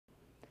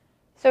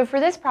So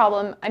for this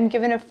problem, I'm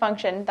given a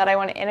function that I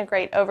want to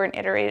integrate over an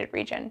iterated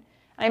region, and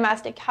I'm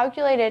asked to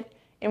calculate it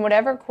in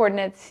whatever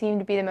coordinates seem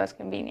to be the most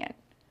convenient.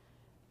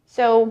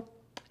 So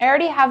I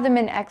already have them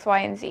in x, y,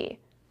 and z,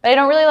 but I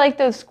don't really like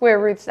those square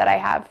roots that I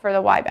have for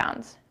the y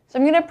bounds. So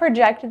I'm going to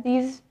project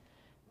these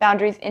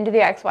boundaries into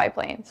the xy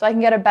plane so I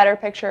can get a better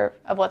picture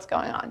of what's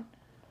going on.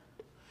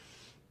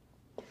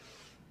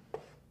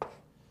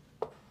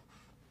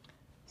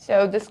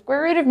 So the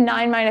square root of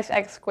 9 minus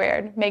x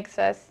squared makes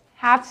us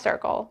half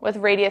circle with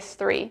radius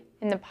 3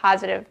 in the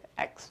positive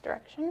x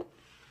direction.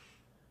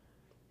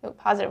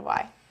 Positive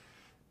y.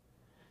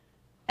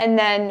 And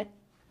then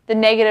the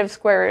negative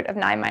square root of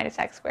 9 minus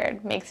x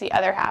squared makes the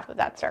other half of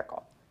that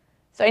circle.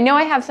 So I know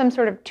I have some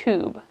sort of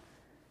tube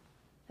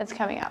that's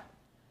coming up.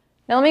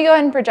 Now let me go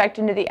ahead and project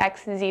into the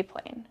x and z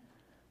plane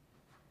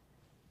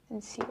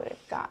and see what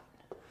I've got.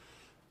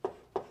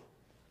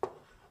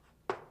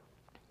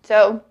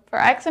 So for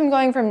x, I'm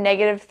going from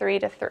negative 3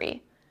 to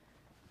 3,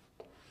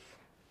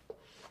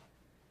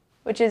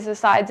 which is the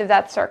sides of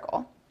that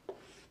circle.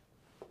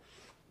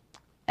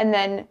 And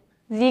then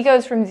z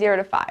goes from 0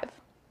 to 5.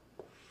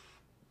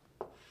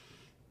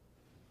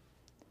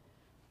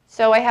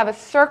 So I have a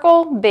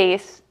circle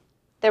base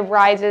that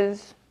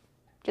rises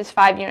just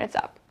 5 units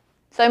up.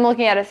 So I'm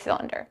looking at a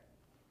cylinder.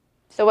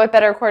 So what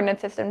better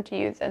coordinate system to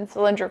use than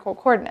cylindrical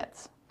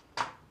coordinates?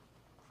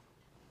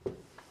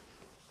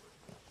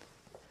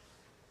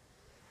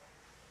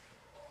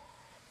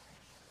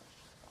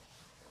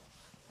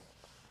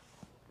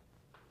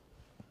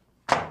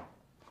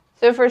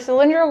 So for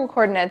cylindrical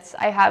coordinates,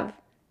 I have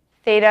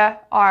theta,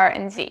 r,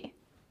 and z.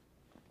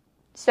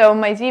 So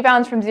my z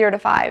bounds from 0 to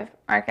 5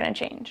 aren't going to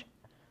change.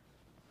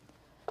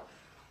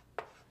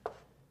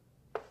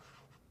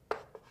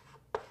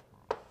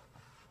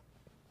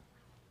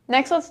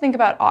 Next, let's think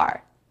about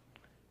r.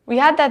 We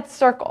had that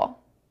circle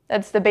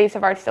that's the base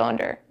of our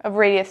cylinder of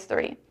radius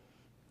 3.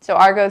 So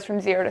r goes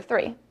from 0 to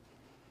 3.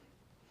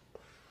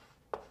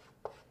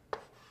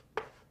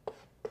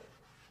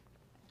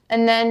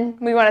 And then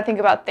we want to think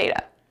about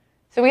theta.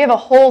 So we have a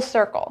whole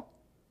circle.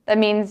 That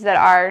means that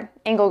our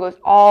angle goes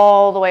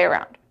all the way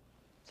around.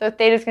 So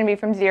theta is going to be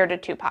from 0 to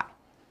 2 pi.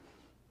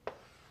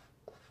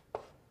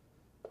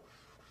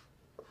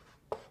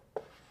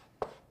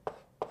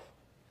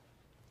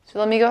 So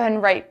let me go ahead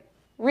and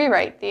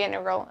rewrite the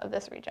integral of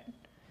this region.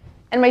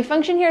 And my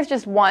function here is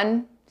just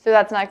 1, so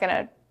that's not going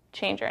to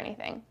change or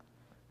anything.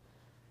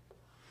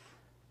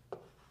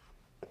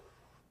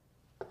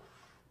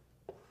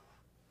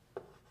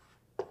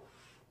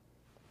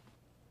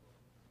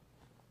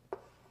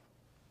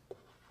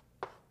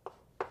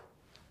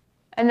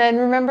 And then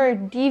remember,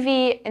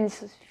 dv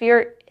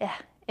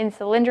in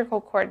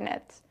cylindrical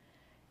coordinates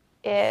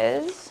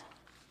is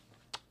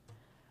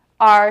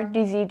r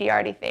dz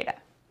dr d theta.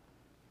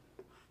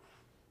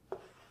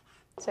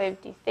 So I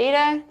have d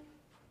theta,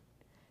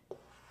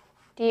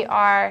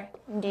 dr,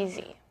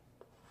 dz.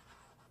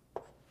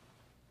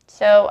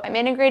 So I'm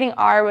integrating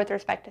r with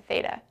respect to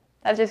theta.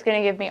 That's just going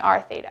to give me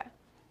r theta.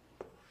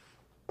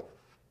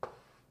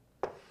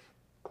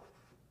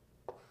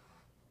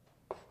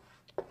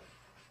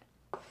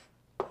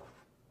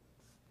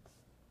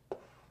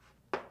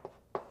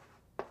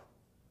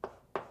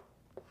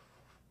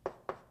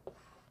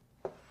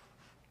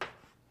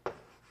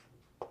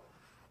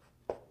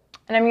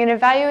 And I'm going to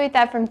evaluate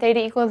that from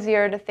theta equals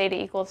 0 to theta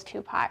equals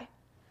 2 pi.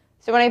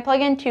 So when I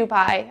plug in 2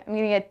 pi, I'm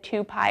going to get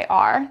 2 pi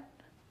r.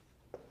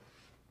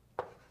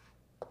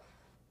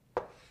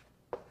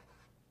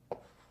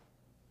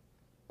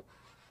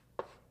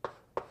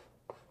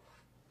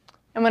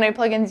 And when I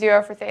plug in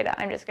 0 for theta,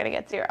 I'm just going to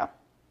get 0.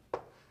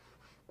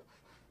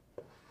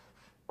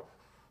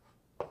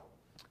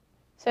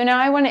 So now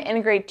I want to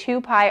integrate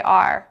 2 pi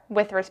r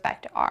with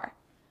respect to r.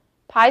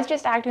 Pi is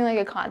just acting like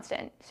a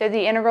constant, so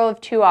the integral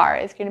of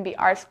 2r is going to be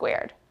r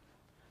squared.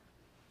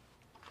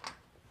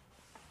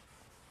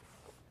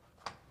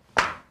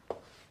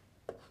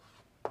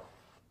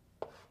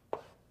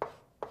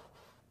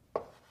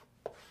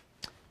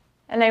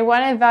 And I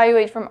want to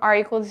evaluate from r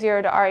equals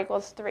 0 to r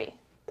equals 3.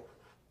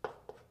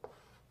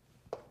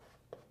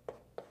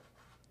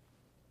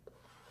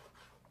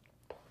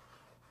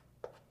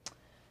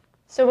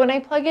 So when I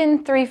plug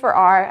in 3 for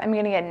r, I'm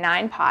going to get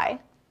 9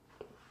 pi.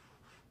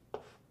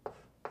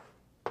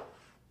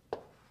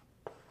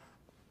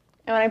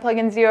 And when I plug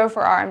in 0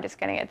 for r, I'm just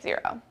going to get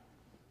 0.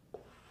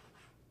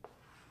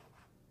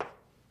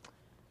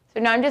 So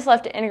now I'm just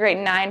left to integrate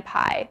 9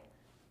 pi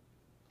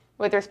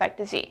with respect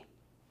to z.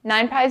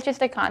 9 pi is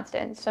just a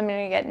constant, so I'm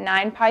going to get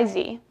 9 pi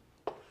z.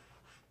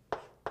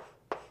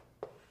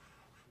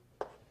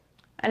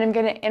 And I'm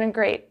going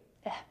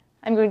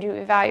to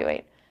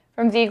evaluate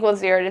from z equals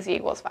 0 to z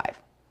equals 5.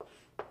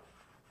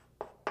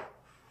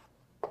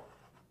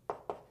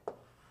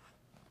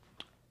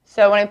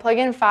 So when I plug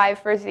in 5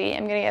 for z,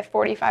 I'm going to get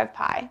 45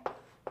 pi.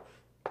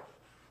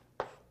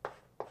 And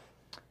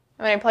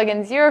when I plug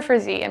in 0 for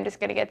z, I'm just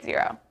going to get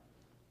 0.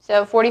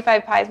 So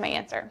 45 pi is my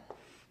answer.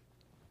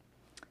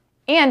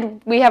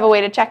 And we have a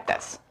way to check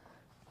this.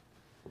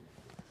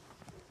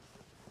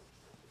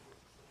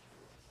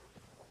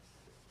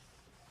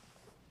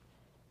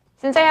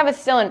 Since I have a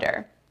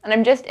cylinder, and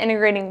I'm just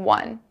integrating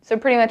 1, so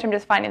pretty much I'm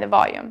just finding the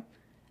volume,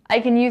 I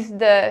can use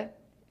the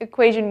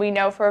equation we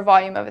know for a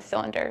volume of a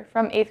cylinder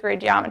from 8th grade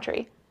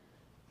geometry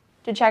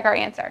to check our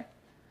answer.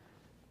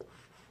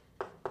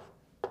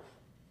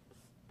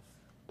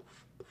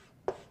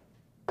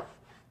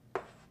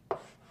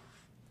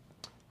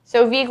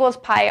 So V equals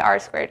pi r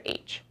squared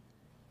h.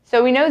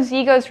 So we know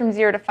z goes from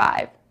 0 to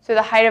 5, so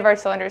the height of our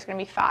cylinder is going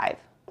to be 5.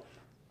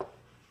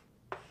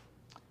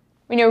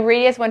 We know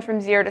radius went from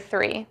 0 to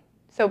 3,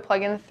 so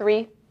plug in the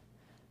 3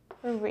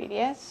 for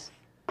radius.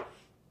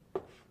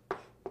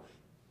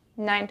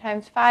 9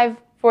 times 5,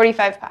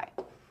 45 pi.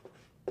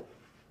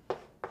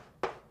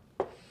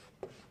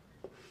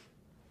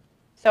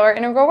 So our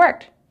integral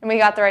worked, and we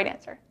got the right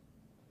answer.